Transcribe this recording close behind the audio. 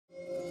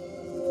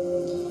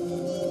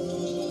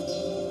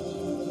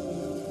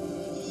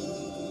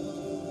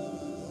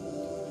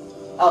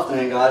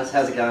Afternoon guys,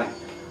 how's it going?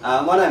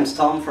 My name's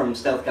Tom from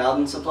Stealth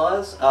Garden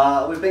Supplies.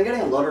 We've been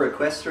getting a lot of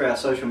requests through our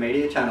social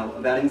media channel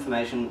about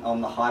information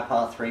on the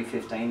HiPAR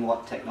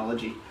 315w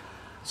technology.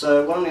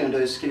 So what I'm going to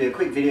do is give you a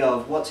quick video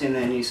of what's in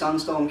their new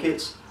Sunstorm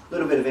kits, a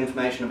little bit of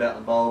information about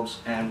the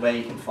bulbs and where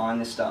you can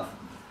find this stuff.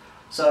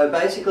 So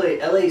basically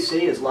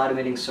LEC is light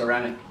emitting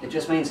ceramic. It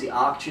just means the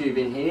arc tube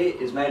in here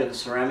is made of a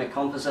ceramic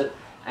composite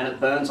and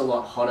it burns a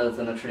lot hotter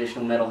than a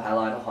traditional metal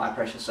halide or high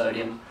pressure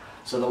sodium.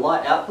 So the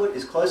light output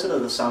is closer to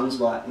the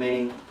sun's light,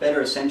 meaning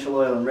better essential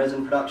oil and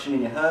resin production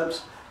in your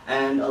herbs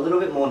and a little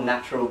bit more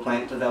natural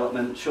plant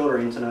development, shorter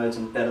internodes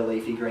and better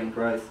leafy green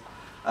growth.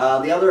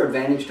 The other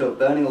advantage to it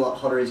burning a lot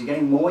hotter is you're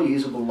getting more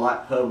usable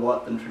light per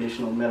watt than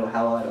traditional metal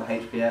halide or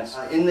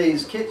HPS. In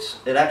these kits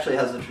it actually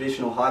has the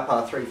traditional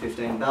HiPAR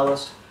 315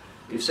 ballast.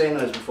 You've seen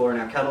those before in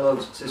our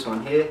catalogues, it's this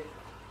one here.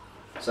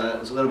 So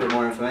there's a little bit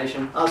more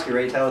information. Ask your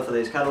retailer for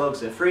these catalogues,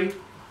 they're free.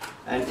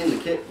 And in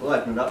the kit, we'll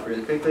open it up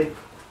really quickly.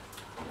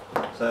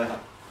 So, it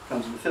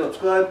comes with a Phillips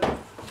globe,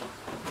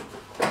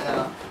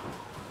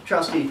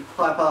 trusty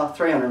HiPAR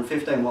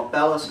 315w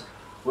ballast.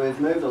 We've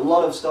moved a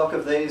lot of stock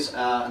of these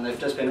and they've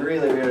just been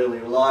really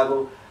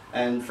reliable,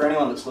 and for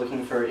anyone that's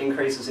looking for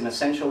increases in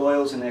essential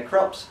oils in their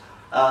crops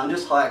and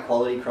just higher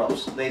quality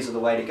crops, these are the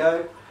way to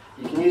go.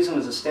 You can use them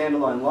as a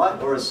standalone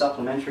light or as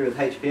supplementary with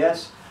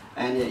HPS,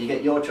 and you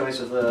get your choice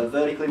of the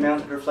vertically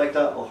mounted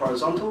reflector or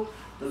horizontal.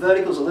 The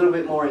vertical is a little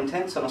bit more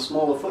intense on a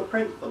smaller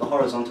footprint, but the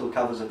horizontal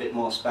covers a bit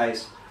more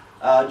space.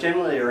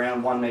 Generally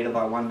around 1 metre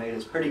by 1 metre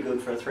is pretty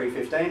good for a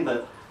 315,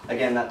 but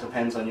again that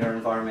depends on your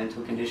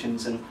environmental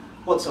conditions and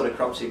what sort of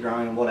crops you're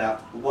growing and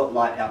what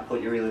light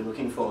output you're really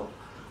looking for.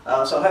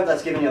 So I hope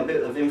that's given you a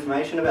bit of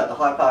information about the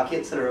HiPAR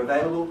kits that are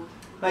available.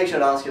 Make sure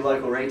to ask your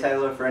local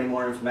retailer for any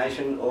more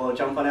information or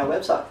jump on our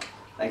website.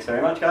 Thanks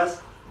very much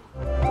guys.